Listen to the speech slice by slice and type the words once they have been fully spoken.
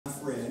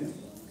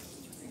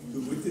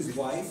his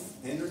wife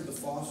entered the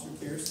foster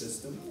care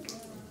system,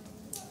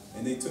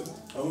 and they took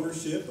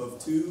ownership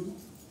of 2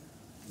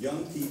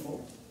 young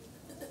people.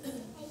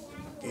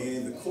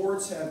 And the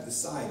courts have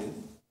decided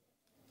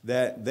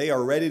that they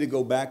are ready to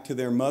go back to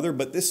their mother,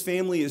 but this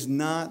family is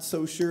not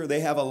so sure. They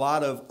have a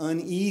lot of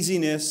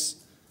uneasiness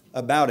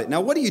about it.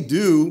 Now, what do you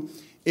do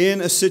in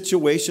a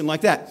situation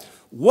like that?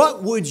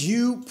 What would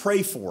you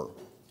pray for?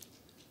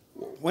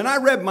 When I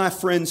read my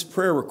friend's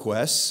prayer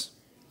requests,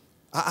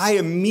 I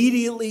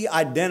immediately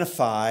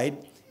identified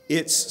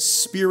its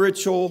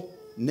spiritual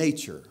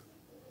nature.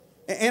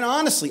 And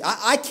honestly,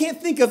 I can't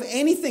think of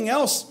anything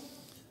else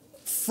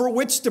for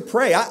which to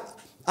pray.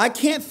 I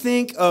can't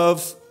think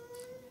of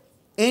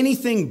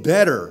anything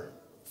better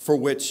for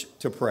which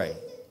to pray.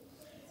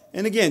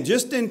 And again,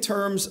 just in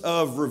terms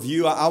of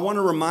review, I want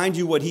to remind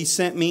you what he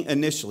sent me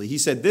initially. He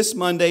said, this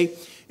Monday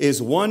is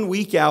 1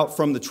 week out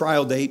from the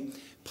trial date.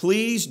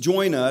 Please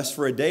join us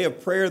for a day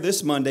of prayer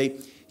this Monday.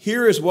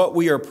 Here is what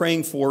we are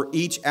praying for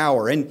each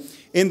hour. And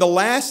in the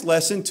last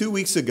lesson 2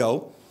 weeks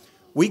ago,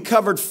 we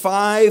covered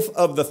 5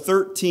 of the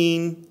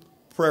 13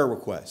 prayer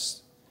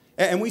requests.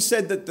 And we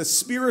said that the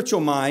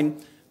spiritual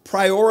mind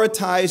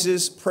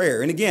prioritizes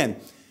prayer. And again,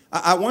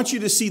 I want you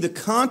to see the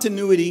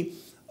continuity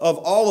of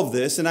all of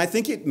this, and I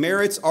think it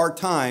merits our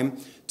time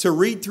to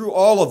read through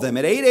all of them.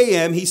 At 8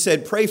 a.m., he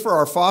said, pray for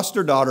our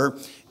foster daughter,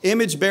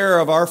 image bearer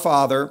of our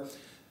Father,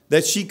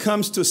 that she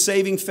comes to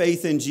saving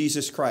faith in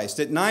Jesus Christ.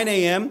 At 9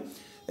 a.m.,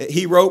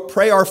 he wrote,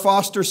 pray our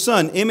foster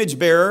son, image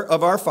bearer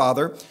of our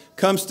Father,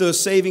 comes to a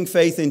saving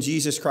faith in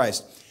Jesus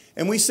Christ.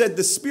 And we said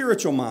the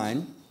spiritual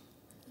mind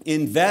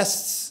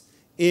invests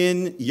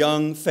in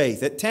young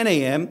faith. At 10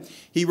 a.m.,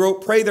 he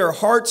wrote, pray their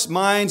hearts,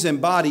 minds,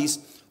 and bodies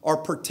are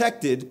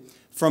protected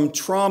from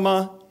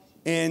trauma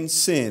and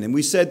sin. And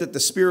we said that the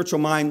spiritual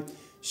mind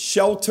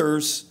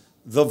shelters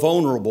the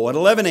vulnerable. At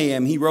 11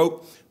 a.m., he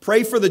wrote,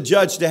 pray for the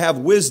judge to have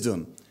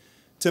wisdom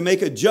to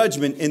make a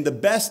judgment in the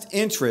best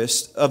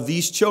interest of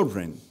these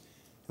children.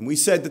 And we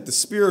said that the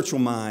spiritual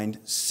mind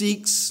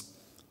seeks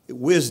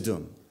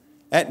wisdom.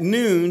 At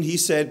noon, he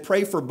said,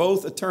 pray for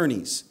both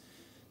attorneys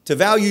to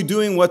value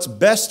doing what's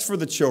best for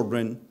the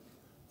children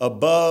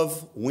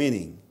above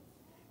winning.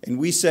 And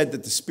we said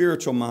that the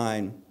spiritual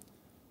mind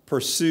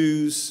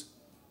pursues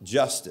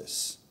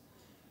justice.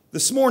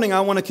 This morning,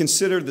 I want to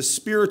consider the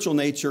spiritual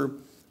nature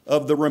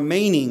of the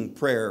remaining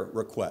prayer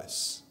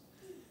requests.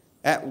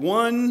 At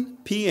 1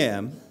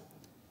 p.m.,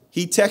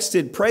 he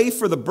texted, pray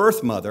for the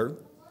birth mother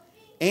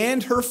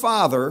and her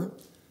father,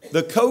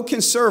 the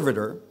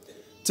co-conservator,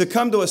 to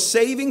come to a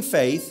saving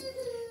faith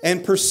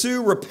and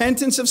pursue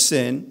repentance of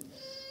sin,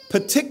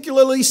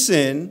 particularly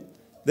sin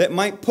that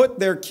might put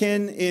their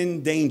kin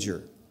in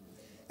danger.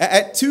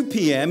 At 2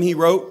 p.m., he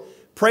wrote,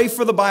 pray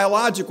for the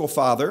biological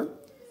father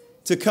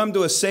to come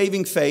to a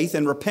saving faith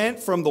and repent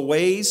from the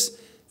ways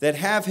that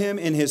have him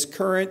in his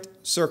current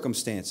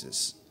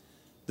circumstances.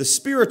 The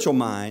spiritual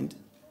mind,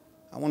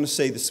 I want to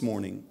say this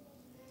morning,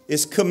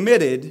 is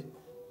committed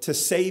to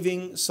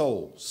saving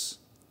souls.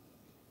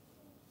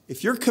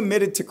 If you're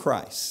committed to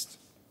Christ,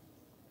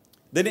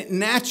 then it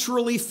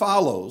naturally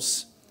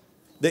follows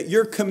that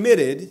you're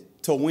committed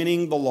to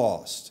winning the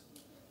lost.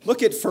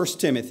 Look at 1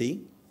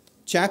 Timothy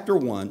chapter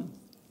 1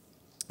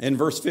 and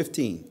verse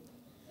 15.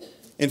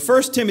 In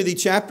 1 Timothy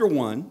chapter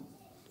 1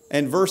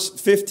 and verse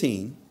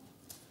 15,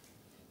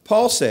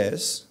 Paul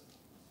says,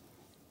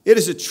 it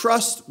is a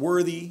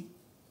trustworthy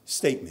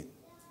statement.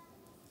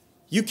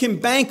 You can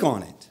bank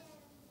on it,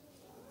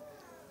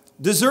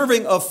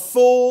 deserving of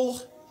full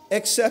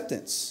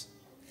acceptance.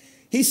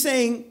 He's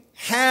saying,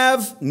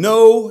 have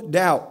no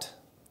doubt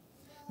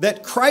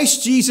that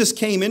Christ Jesus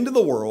came into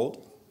the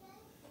world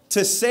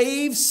to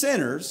save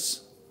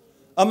sinners,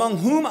 among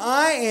whom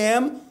I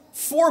am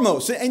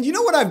foremost. And you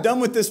know what I've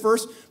done with this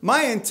verse?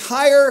 My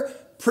entire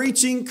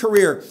preaching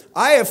career,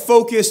 I have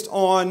focused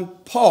on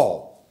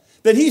Paul,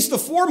 that he's the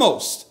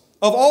foremost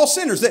of all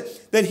sinners,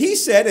 that he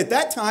said at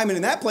that time and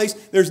in that place,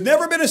 there's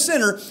never been a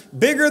sinner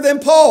bigger than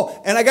Paul.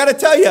 And I got to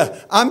tell you,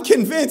 I'm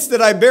convinced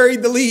that I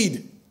buried the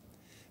lead,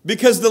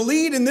 because the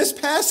lead in this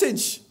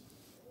passage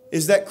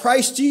is that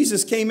Christ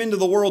Jesus came into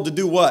the world to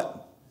do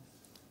what?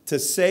 To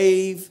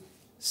save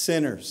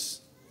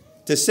sinners,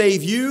 to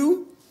save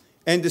you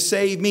and to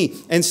save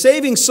me. And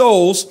saving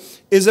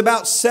souls is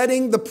about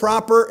setting the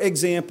proper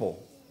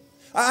example.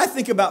 I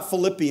think about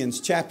Philippians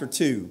chapter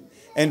 2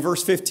 and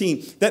verse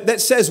 15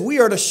 that says we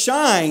are to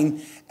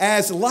shine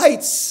as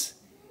lights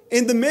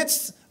in the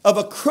midst of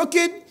a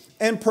crooked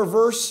and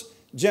perverse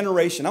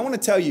generation. I want to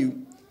tell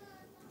you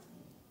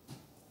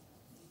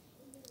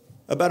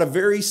about a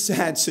very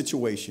sad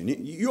situation.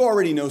 You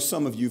already know,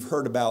 some of you have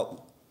heard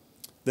about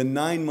the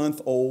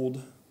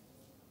 9-month-old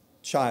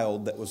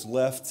child that was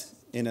left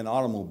in an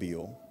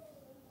automobile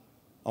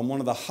on one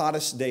of the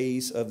hottest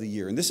days of the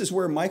year. And this is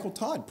where Michael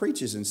Todd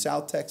preaches in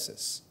South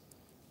Texas.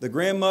 The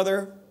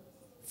grandmother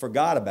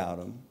forgot about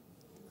him,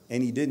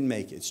 and he didn't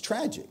make it. It's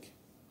tragic.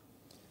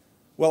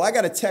 Well, I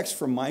got a text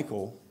from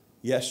Michael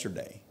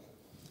yesterday,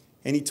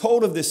 and he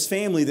told of this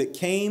family that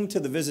came to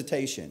the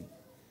visitation.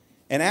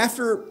 And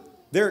after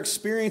their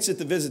experience at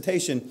the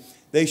visitation,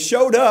 they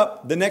showed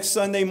up the next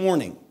Sunday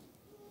morning.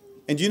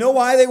 And do you know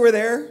why they were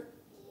there?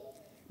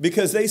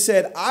 Because they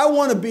said, I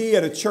want to be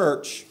at a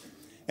church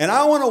and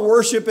I want to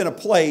worship in a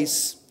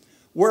place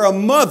where a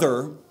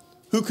mother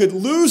who could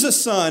lose a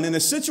son in a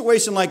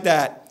situation like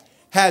that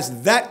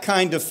has that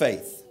kind of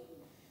faith.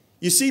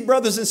 You see,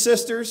 brothers and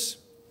sisters,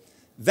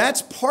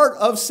 that's part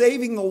of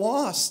saving the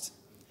lost,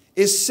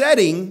 is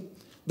setting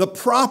the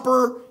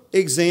proper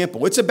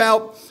example. It's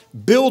about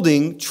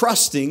building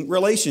trusting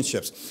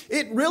relationships.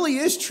 It really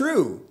is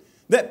true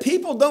that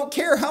people don't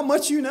care how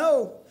much you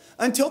know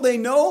until they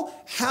know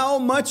how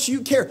much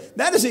you care.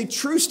 That is a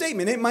true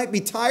statement. It might be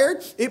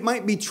tired, it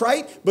might be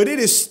trite, but it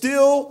is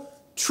still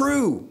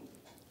true.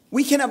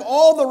 We can have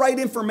all the right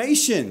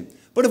information,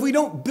 but if we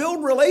don't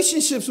build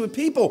relationships with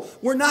people,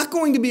 we're not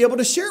going to be able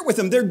to share it with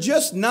them. They're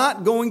just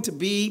not going to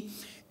be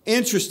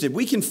interested.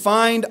 We can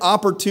find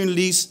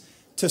opportunities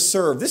to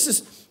serve. This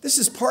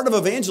is part of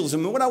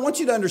evangelism. And what I want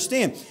you to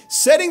understand,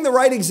 setting the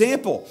right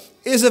example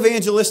is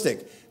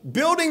evangelistic.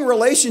 Building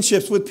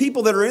relationships with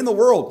people that are in the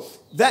world,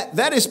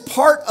 that is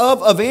part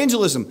of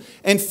evangelism.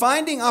 And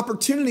finding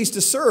opportunities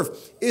to serve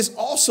is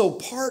also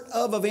part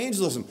of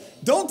evangelism.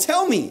 Don't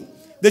tell me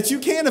that you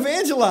can't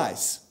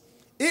evangelize.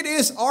 It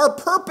is our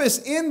purpose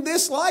in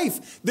this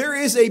life. There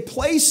is a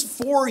place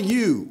for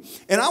you.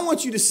 And I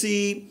want you to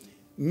see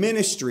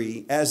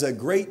ministry as a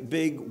great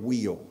big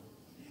wheel.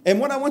 And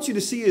what I want you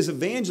to see is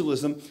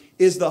evangelism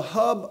is the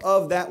hub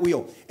of that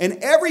wheel. And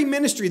every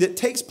ministry that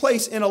takes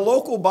place in a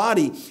local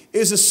body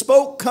is a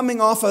spoke coming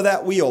off of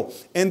that wheel.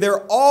 And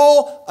they're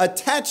all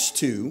attached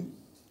to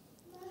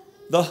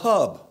the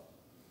hub.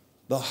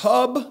 The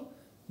hub,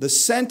 the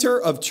center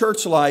of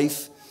church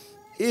life,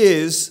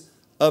 is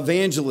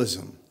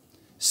evangelism.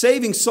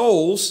 Saving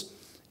souls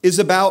is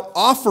about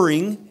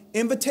offering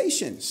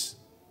invitations.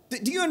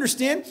 Do you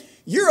understand?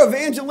 You're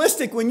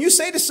evangelistic when you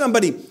say to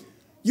somebody,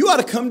 you ought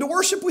to come to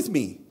worship with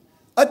me.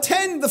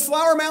 Attend the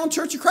Flower Mound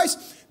Church of Christ.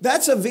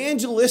 That's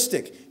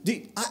evangelistic.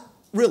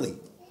 Really,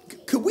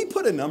 could we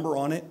put a number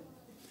on it?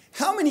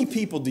 How many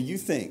people do you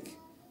think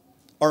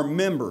are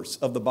members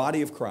of the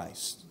body of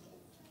Christ?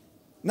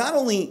 Not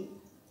only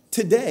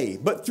today,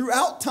 but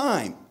throughout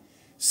time,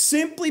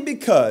 simply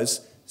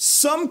because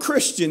some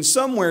Christian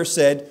somewhere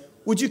said,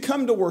 would you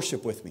come to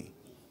worship with me?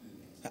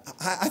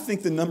 I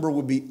think the number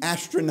would be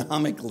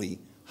astronomically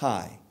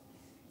high.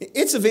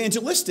 It's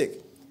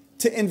evangelistic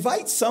to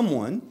invite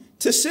someone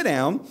to sit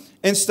down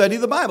and study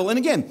the Bible. And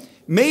again,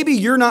 maybe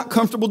you're not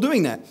comfortable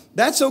doing that.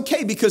 That's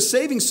okay, because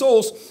saving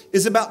souls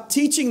is about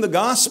teaching the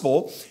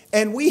gospel,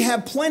 and we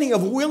have plenty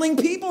of willing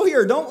people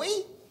here, don't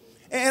we?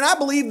 And I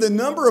believe the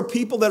number of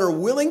people that are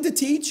willing to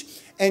teach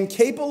and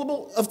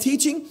capable of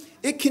teaching,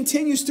 it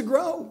continues to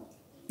grow.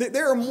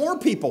 There are more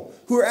people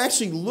who are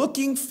actually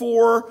looking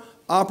for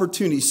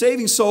opportunities.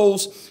 Saving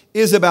souls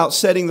is about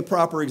setting the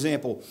proper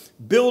example,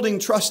 building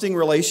trusting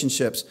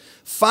relationships,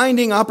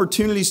 finding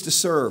opportunities to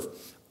serve,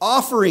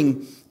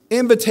 offering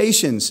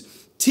invitations,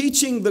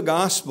 teaching the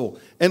gospel.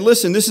 And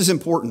listen, this is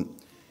important.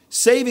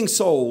 Saving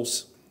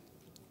souls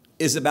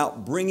is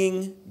about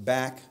bringing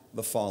back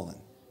the fallen.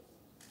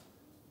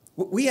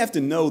 We have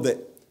to know that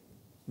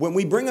when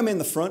we bring them in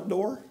the front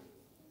door,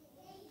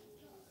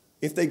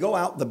 if they go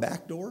out the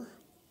back door,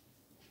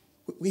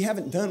 we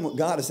haven't done what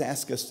God has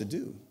asked us to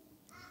do.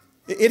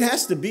 It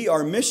has to be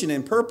our mission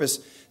and purpose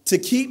to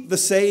keep the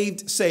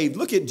saved saved.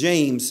 Look at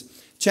James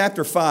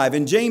chapter 5.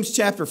 In James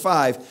chapter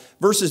 5,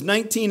 verses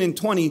 19 and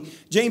 20,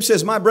 James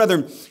says, my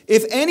brethren,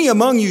 if any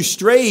among you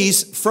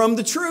strays from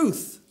the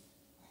truth,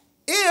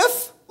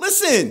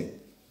 listen,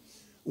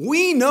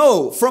 we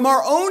know from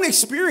our own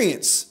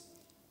experience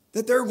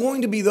that there are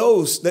going to be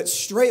those that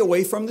stray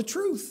away from the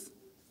truth.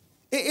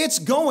 It's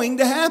going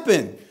to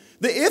happen.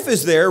 The if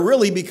is there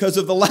really because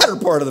of the latter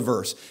part of the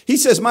verse. He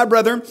says, my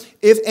brethren,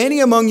 if any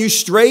among you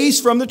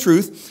strays from the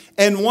truth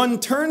and one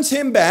turns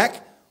him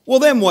back, well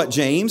then what,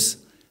 James?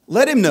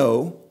 Let him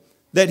know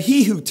that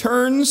he who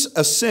turns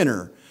a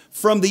sinner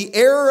from the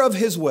error of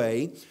his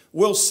way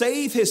will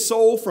save his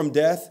soul from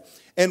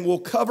death and will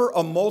cover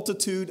a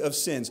multitude of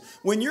sins.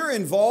 When you're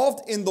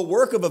involved in the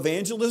work of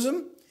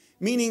evangelism,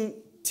 meaning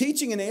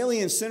teaching an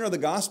alien sinner the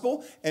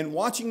gospel and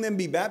watching them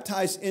be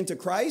baptized into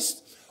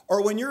Christ,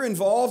 or when you're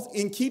involved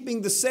in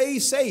keeping the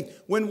saved,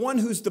 when one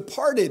who's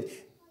departed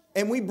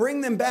and we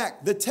bring them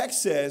back, the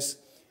text says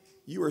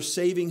you are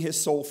saving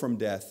his soul from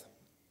death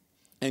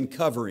and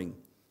covering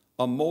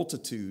a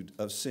multitude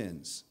of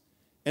sins.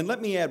 And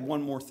let me add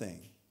one more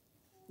thing.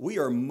 We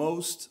are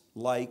most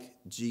like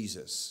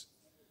Jesus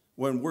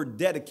when we're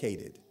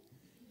dedicated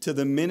to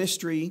the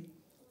ministry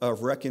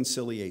of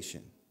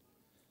reconciliation.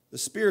 The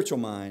spiritual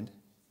mind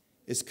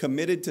is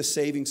committed to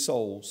saving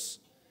souls.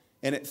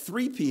 And at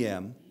 3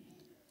 p.m.,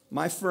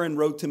 my friend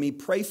wrote to me,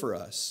 pray for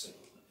us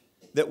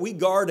that we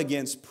guard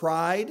against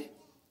pride,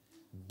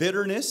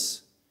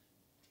 bitterness,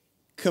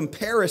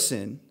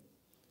 comparison,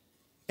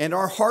 and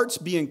our hearts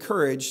be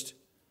encouraged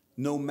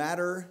no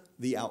matter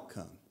the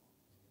outcome.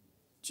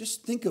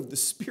 Just think of the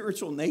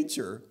spiritual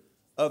nature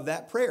of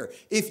that prayer.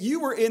 If you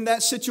were in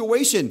that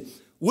situation,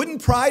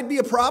 Wouldn't pride be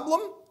a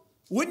problem?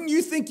 Wouldn't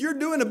you think you're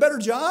doing a better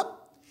job?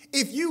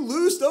 If you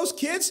lose those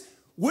kids,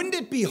 wouldn't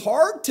it be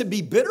hard to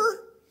be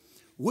bitter?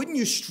 Wouldn't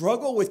you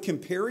struggle with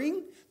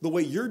comparing the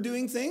way you're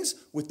doing things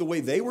with the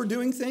way they were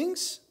doing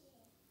things?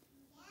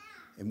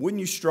 And wouldn't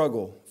you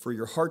struggle for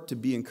your heart to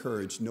be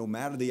encouraged no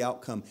matter the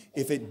outcome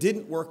if it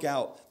didn't work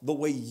out the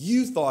way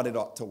you thought it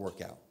ought to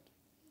work out?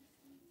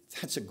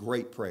 That's a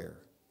great prayer.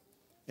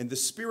 And the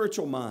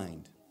spiritual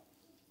mind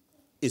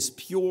is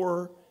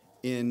pure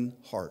in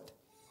heart.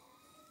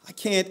 I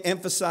can't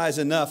emphasize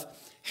enough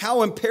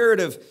how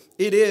imperative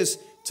it is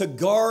to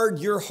guard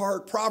your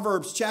heart.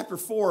 Proverbs chapter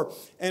 4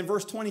 and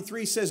verse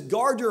 23 says,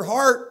 guard your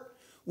heart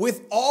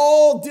with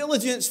all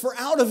diligence, for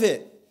out of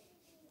it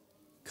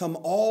come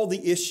all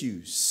the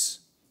issues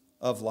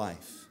of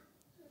life.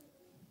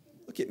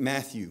 Look at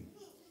Matthew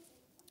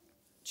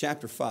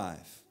chapter 5.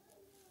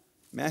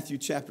 Matthew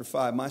chapter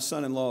 5. My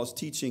son-in-law is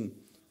teaching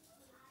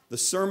the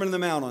Sermon on the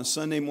Mount on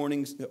Sunday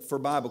mornings for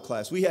Bible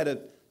class. We had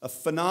a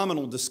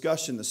phenomenal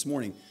discussion this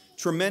morning.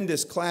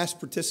 Tremendous class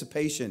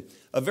participation.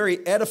 A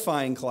very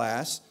edifying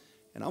class.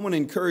 And I want to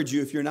encourage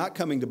you, if you're not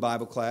coming to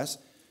Bible class,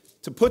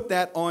 to put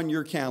that on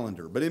your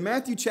calendar. But in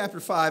Matthew chapter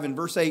 5 and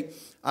verse 8,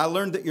 I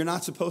learned that you're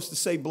not supposed to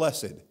say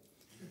blessed.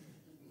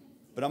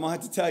 But I'm going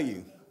to have to tell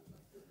you,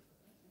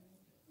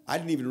 I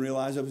didn't even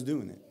realize I was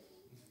doing it.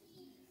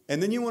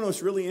 And then you know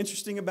what's really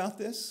interesting about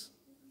this?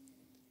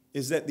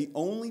 Is that the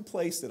only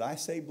place that I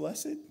say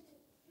blessed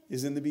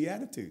is in the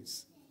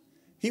Beatitudes.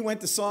 He went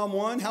to Psalm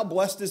 1, how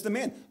blessed is the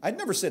man? I'd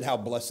never said how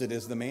blessed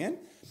is the man.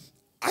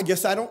 I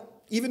guess I don't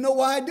even know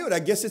why I do it. I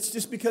guess it's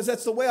just because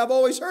that's the way I've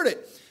always heard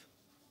it.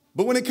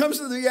 But when it comes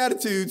to the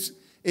Beatitudes,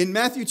 in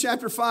Matthew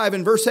chapter 5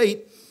 and verse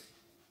 8,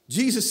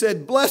 Jesus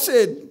said,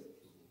 blessed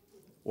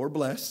or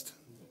blessed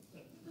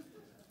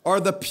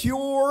are the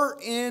pure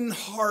in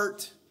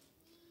heart,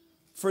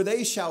 for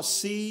they shall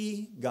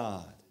see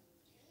God.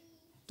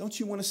 Don't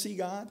you want to see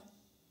God?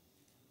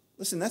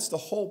 Listen, that's the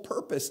whole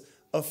purpose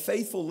of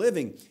faithful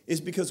living, is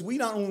because we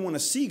not only want to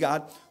see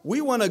God, we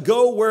want to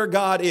go where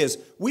God is.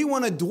 We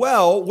want to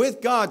dwell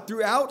with God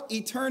throughout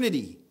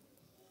eternity.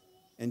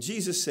 And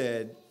Jesus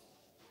said,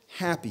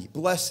 happy,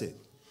 blessed.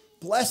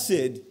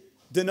 Blessed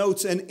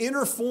denotes an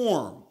inner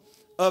form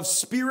of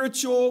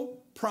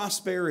spiritual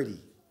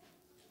prosperity.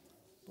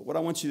 But what I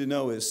want you to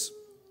know is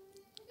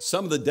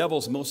some of the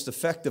devil's most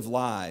effective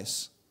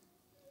lies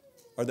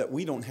are that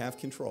we don't have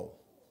control.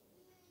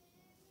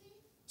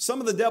 Some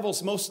of the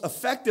devil's most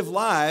effective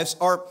lies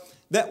are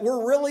that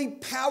we're really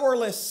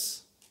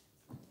powerless.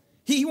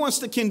 He wants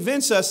to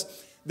convince us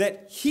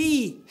that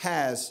he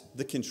has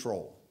the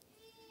control.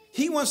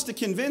 He wants to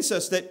convince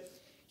us that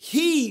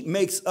he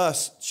makes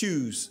us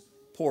choose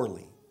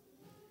poorly.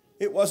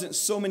 It wasn't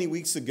so many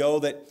weeks ago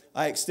that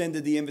I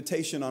extended the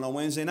invitation on a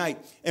Wednesday night,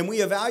 and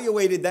we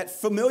evaluated that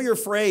familiar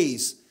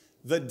phrase,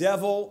 the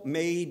devil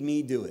made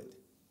me do it.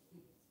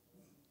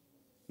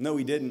 No,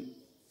 he didn't.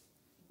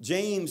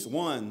 James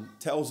 1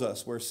 tells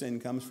us where sin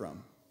comes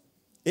from.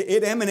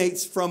 It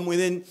emanates from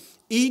within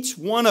each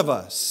one of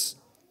us.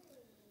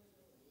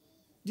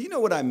 Do you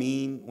know what I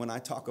mean when I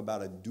talk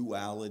about a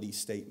duality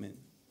statement?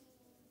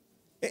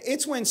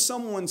 It's when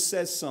someone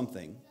says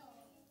something,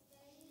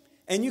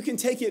 and you can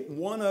take it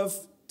one of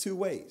two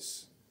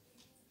ways.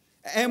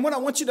 And what I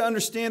want you to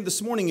understand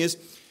this morning is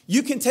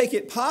you can take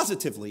it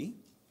positively,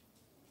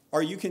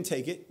 or you can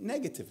take it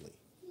negatively.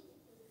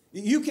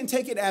 You can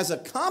take it as a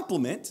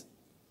compliment,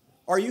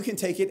 or you can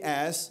take it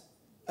as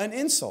an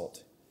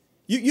insult.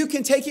 You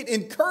can take it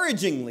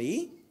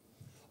encouragingly,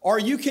 or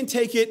you can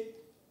take it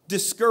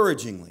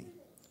discouragingly.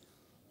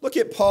 Look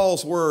at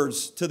Paul's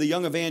words to the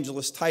young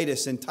evangelist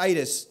Titus in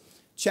Titus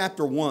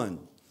chapter 1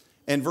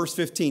 and verse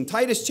 15.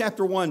 Titus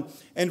chapter 1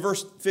 and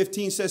verse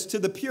 15 says, to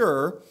the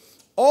pure,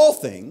 all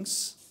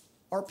things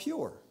are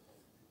pure.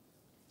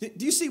 Do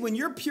you see, when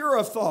you're pure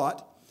of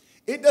thought,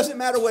 it doesn't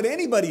matter what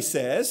anybody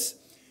says,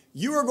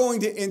 you are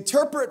going to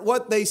interpret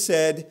what they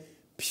said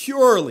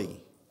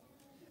purely.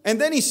 And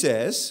then he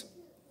says,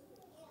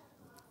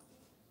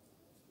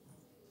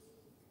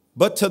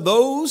 but to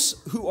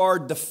those who are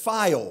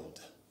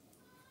defiled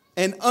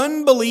and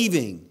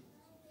unbelieving,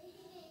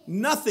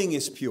 nothing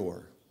is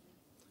pure,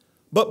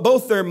 but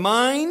both their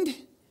mind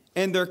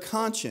and their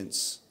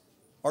conscience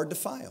are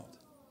defiled.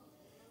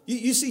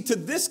 You see, to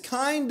this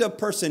kind of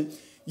person,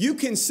 you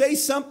can say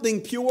something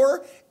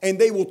pure and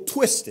they will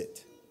twist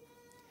it.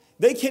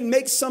 They can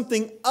make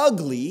something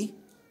ugly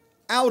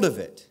out of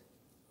it.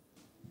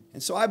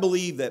 And so I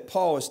believe that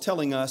Paul is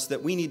telling us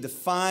that we need to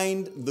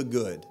find the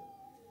good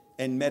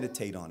and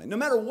meditate on it. No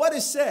matter what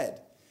is said,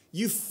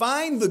 you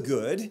find the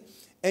good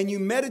and you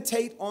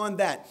meditate on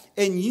that.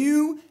 And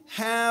you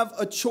have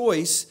a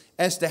choice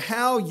as to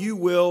how you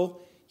will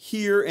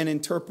hear and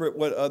interpret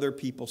what other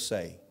people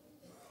say.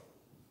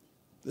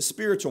 The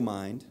spiritual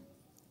mind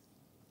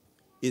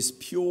is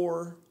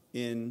pure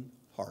in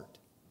heart.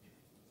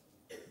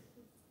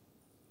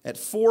 At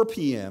 4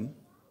 p.m.,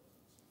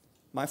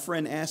 my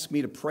friend asked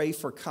me to pray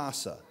for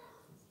CASA.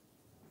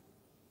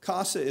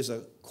 CASA is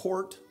a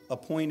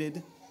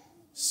court-appointed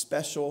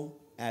special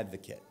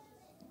advocate.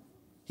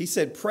 He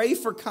said, pray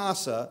for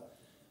CASA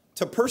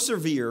to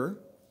persevere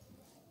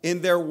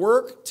in their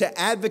work to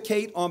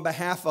advocate on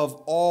behalf of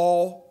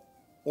all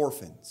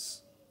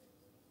orphans.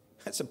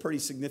 That's a pretty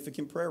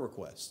significant prayer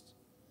request.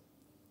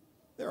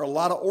 There are a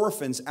lot of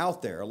orphans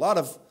out there, a lot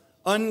of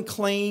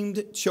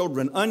unclaimed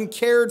children,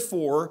 uncared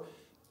for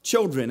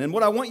children. And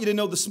what I want you to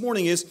know this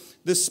morning is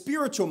the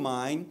spiritual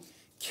mind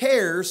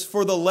cares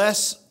for the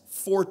less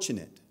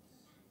fortunate.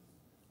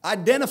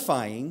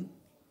 Identifying,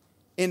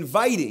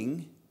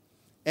 inviting,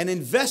 and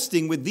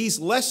investing with these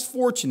less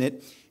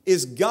fortunate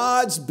is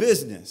God's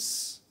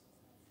business.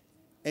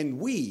 And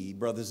we,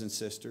 brothers and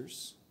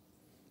sisters,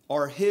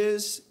 are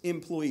His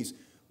employees.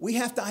 We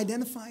have to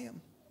identify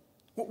them.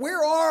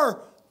 Where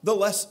are the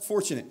less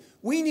fortunate?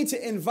 We need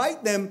to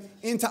invite them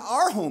into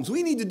our homes.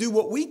 We need to do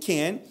what we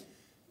can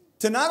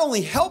to not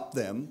only help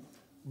them,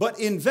 but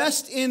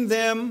invest in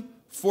them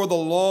for the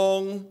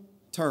long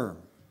term.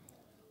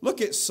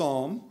 Look at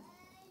Psalm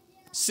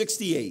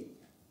 68.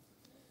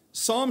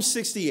 Psalm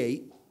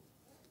 68,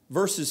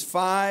 verses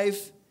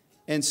 5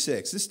 and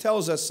 6. This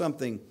tells us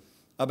something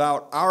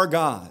about our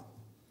God.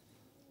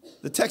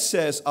 The text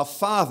says, a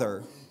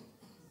father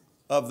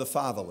of the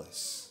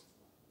fatherless.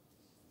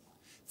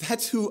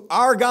 That's who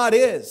our God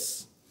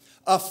is.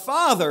 A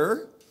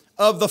father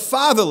of the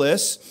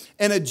fatherless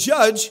and a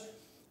judge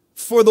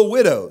for the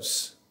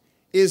widows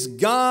is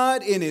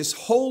God in His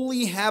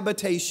holy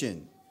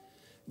habitation.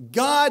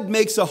 God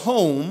makes a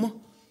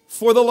home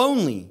for the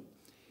lonely.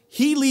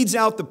 He leads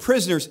out the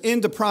prisoners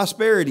into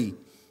prosperity.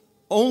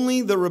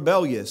 Only the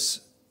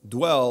rebellious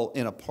dwell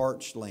in a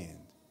parched land.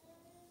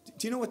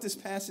 Do you know what this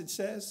passage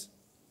says?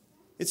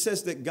 It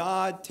says that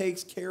God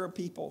takes care of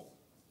people,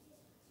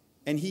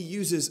 and He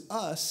uses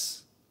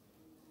us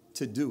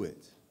to do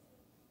it.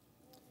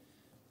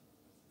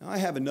 Now, I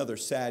have another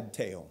sad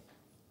tale.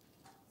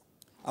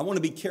 I want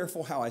to be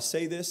careful how I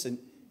say this, and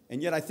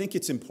yet I think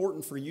it's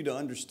important for you to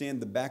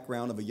understand the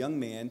background of a young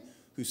man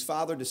whose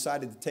father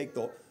decided to take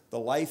the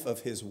life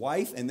of his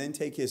wife and then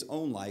take his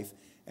own life,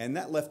 and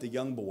that left a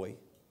young boy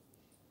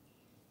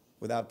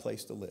without a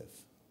place to live.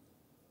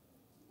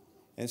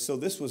 And so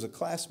this was a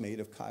classmate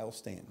of Kyle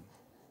Stanton.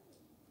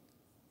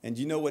 And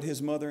do you know what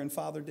his mother and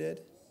father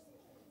did?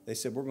 They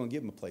said, we're going to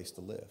give him a place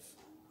to live.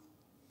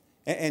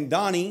 And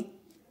Donnie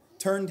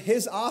turned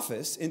his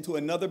office into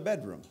another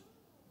bedroom.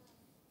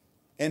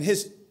 And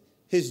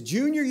his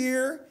junior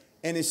year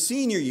and his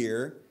senior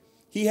year,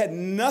 he had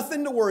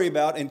nothing to worry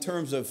about in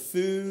terms of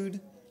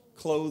food,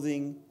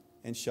 clothing,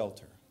 and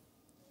shelter.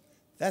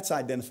 That's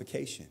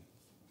identification.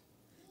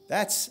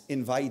 That's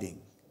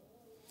inviting.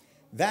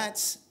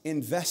 That's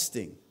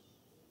investing.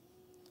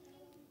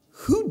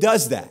 Who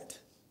does that?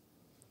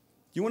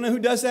 Do you want to know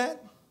who does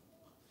that?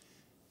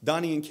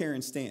 Donnie and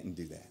Karen Stanton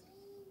do that.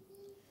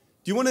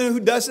 Do you want to know who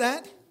does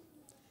that?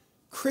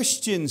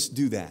 Christians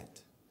do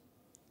that.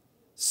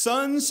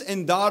 Sons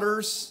and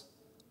daughters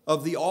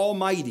of the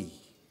Almighty.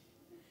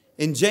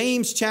 In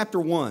James chapter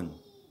 1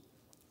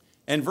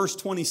 and verse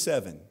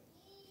 27,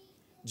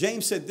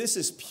 James said, this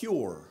is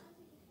pure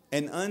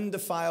and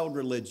undefiled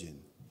religion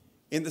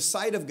in the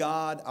sight of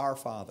God our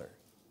Father,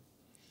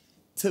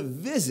 to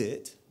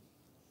visit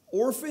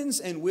orphans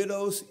and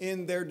widows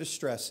in their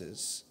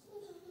distresses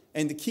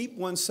and to keep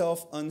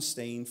oneself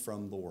unstained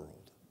from the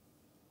world.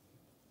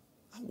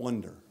 I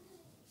wonder,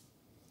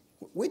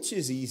 which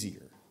is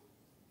easier?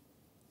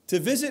 To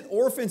visit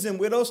orphans and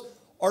widows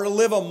or to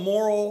live a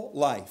moral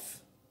life?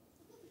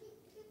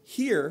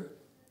 Here,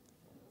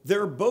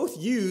 they're both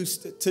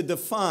used to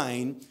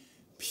define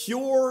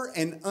pure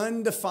and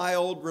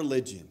undefiled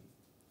religion.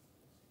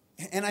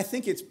 And I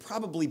think it's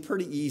probably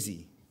pretty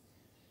easy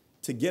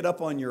to get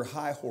up on your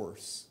high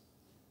horse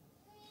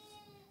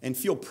and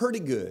feel pretty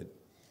good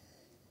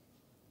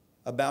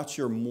about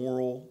your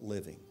moral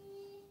living.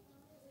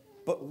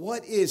 But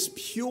what is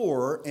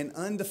pure and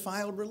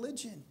undefiled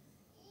religion?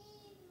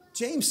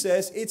 James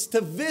says it's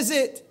to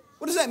visit.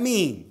 What does that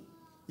mean?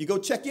 You go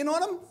check in on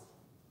them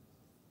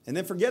and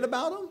then forget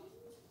about them?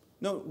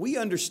 No, we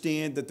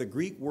understand that the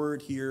Greek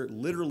word here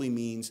literally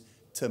means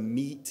to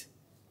meet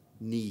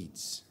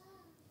needs.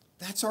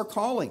 That's our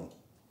calling.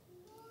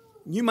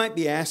 You might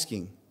be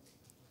asking,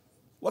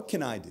 what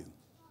can I do?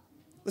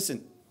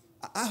 Listen,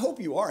 I hope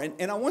you are,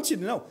 and I want you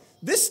to know,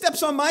 this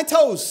steps on my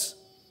toes.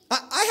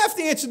 I have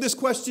to answer this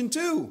question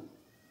too.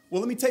 Well,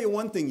 let me tell you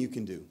one thing you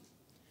can do.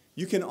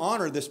 You can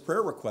honor this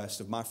prayer request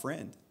of my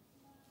friend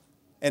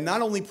and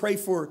not only pray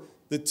for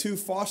the 2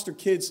 foster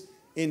kids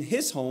in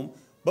his home,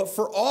 but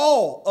for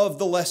all of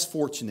the less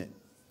fortunate.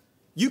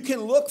 You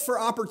can look for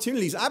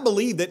opportunities. I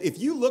believe that if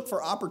you look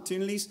for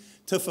opportunities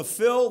to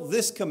fulfill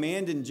this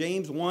command in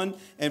James 1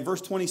 and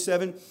verse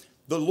 27,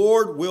 the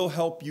Lord will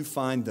help you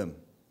find them.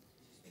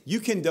 You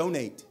can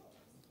donate.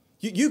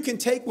 You can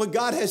take what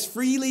God has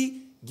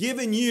freely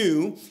given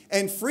you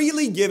and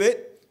freely give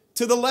it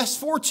to the less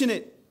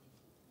fortunate.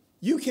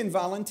 You can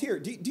volunteer.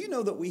 Do you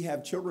know that we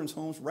have children's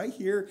homes right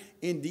here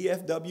in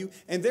DFW?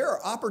 And there are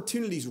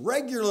opportunities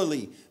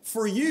regularly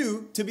for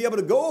you to be able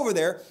to go over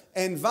there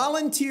and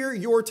volunteer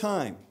your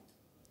time.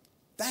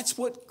 That's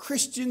what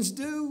Christians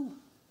do.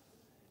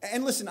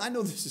 And listen, I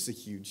know this is a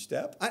huge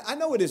step. I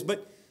know it is,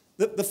 but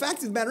the fact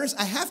of the matter is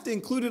I have to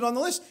include it on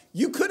the list.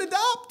 You could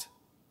adopt.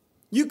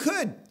 You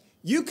could.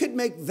 You could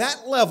make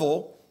that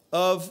level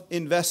of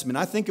investment.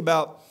 I think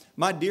about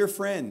my dear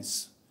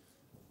friends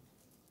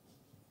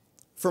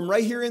from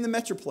right here in the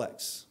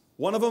Metroplex.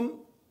 One of them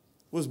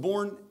was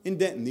born in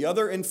Denton, the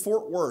other in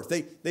Fort Worth.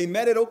 They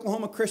met at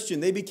Oklahoma Christian.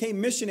 They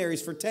became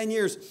missionaries for 10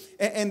 years,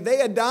 and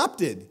they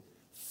adopted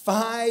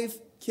 5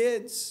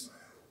 kids.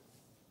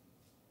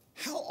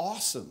 How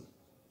awesome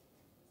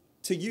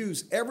to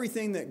use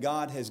everything that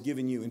God has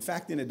given you, in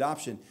fact, in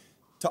adoption,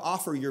 to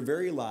offer your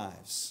very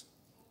lives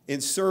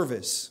in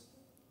service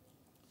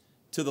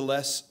to the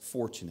less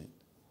fortunate.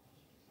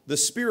 The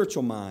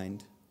spiritual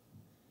mind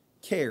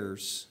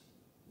cares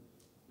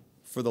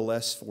for the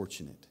less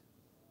fortunate.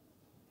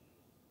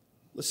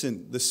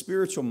 Listen, the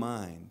spiritual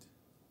mind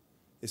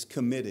is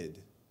committed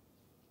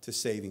to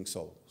saving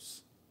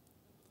souls.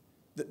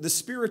 The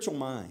spiritual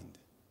mind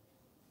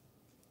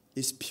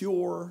is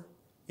pure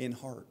in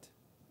heart.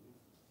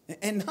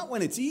 And not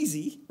when it's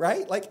easy,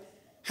 right? Like,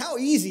 how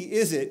easy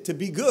is it to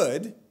be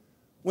good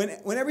when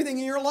everything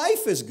in your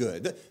life is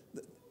good?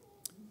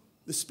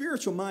 The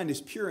spiritual mind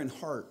is pure in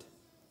heart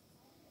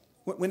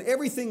when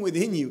everything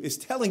within you is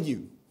telling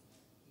you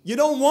you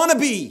don't want to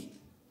be.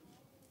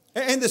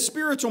 And the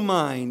spiritual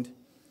mind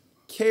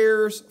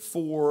cares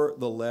for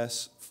the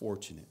less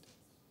fortunate.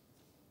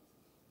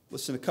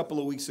 Listen, a couple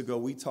of weeks ago,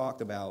 we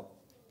talked about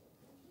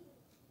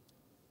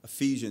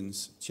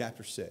Ephesians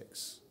chapter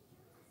 6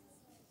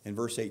 and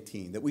verse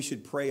 18, that we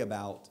should pray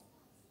about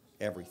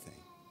everything.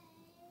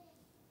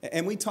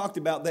 And we talked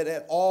about that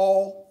at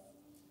all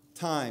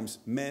times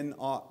men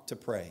ought to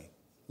pray.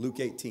 Luke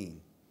 18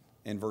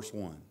 and verse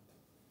 1.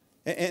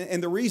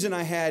 And the reason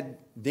I had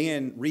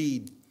Dan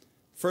read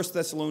 1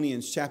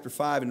 Thessalonians chapter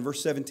 5 and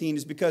verse 17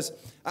 is because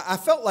I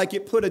felt like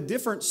it put a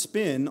different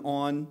spin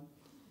on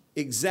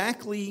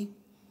exactly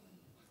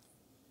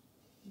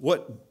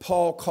what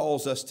Paul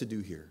calls us to do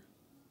here.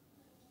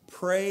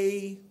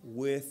 Pray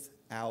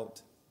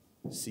without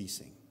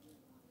ceasing.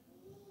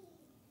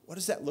 What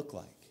does that look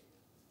like?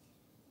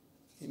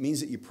 It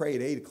means that you pray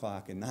at 8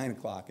 o'clock and 9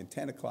 o'clock and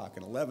 10 o'clock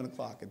and 11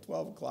 o'clock and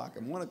 12 o'clock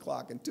and 1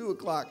 o'clock and 2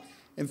 o'clock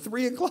and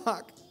 3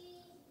 o'clock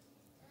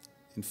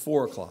and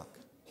 4 o'clock.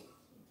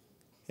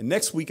 And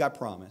next week, I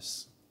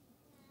promise,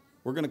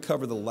 we're going to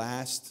cover the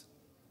last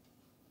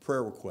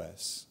prayer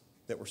requests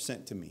that were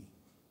sent to me.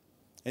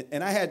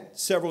 And I had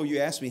several of you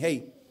ask me,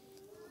 hey,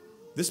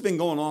 this has been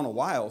going on a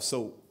while,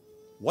 so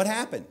what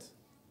happened?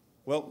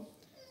 Well,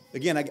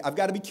 again, I've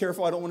got to be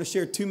careful. I don't want to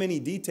share too many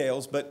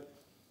details, but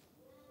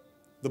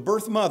the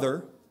birth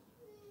mother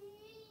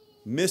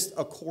missed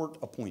a court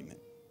appointment.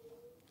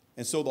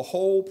 And so the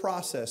whole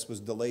process was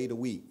delayed a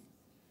week.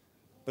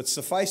 But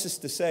suffices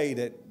to say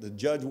that the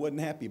judge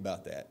wasn't happy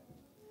about that.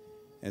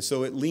 And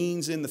so it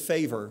leans in the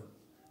favor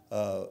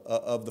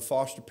of the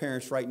foster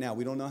parents right now.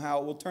 We don't know how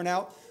it will turn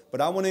out, but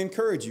I want to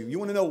encourage you. You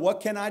want to know what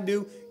can I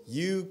do?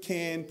 You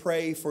can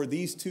pray for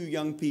these 2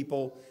 young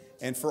people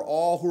and for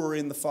all who are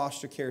in the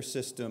foster care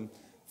system,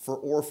 for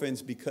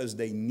orphans, because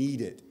they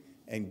need it.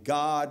 And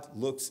God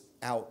looks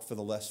out for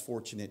the less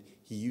fortunate.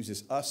 He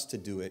uses us to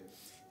do it.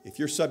 If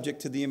you're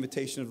subject to the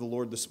invitation of the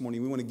Lord this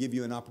morning, we want to give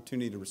you an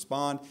opportunity to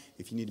respond.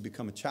 If you need to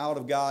become a child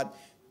of God,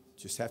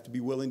 just have to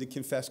be willing to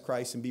confess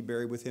Christ and be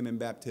buried with him in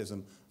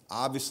baptism.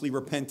 Obviously,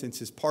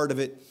 repentance is part of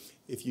it.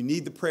 If you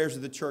need the prayers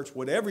of the church,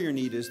 whatever your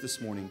need is this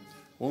morning,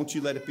 won't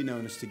you let it be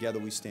known as together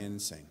we stand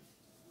and sing.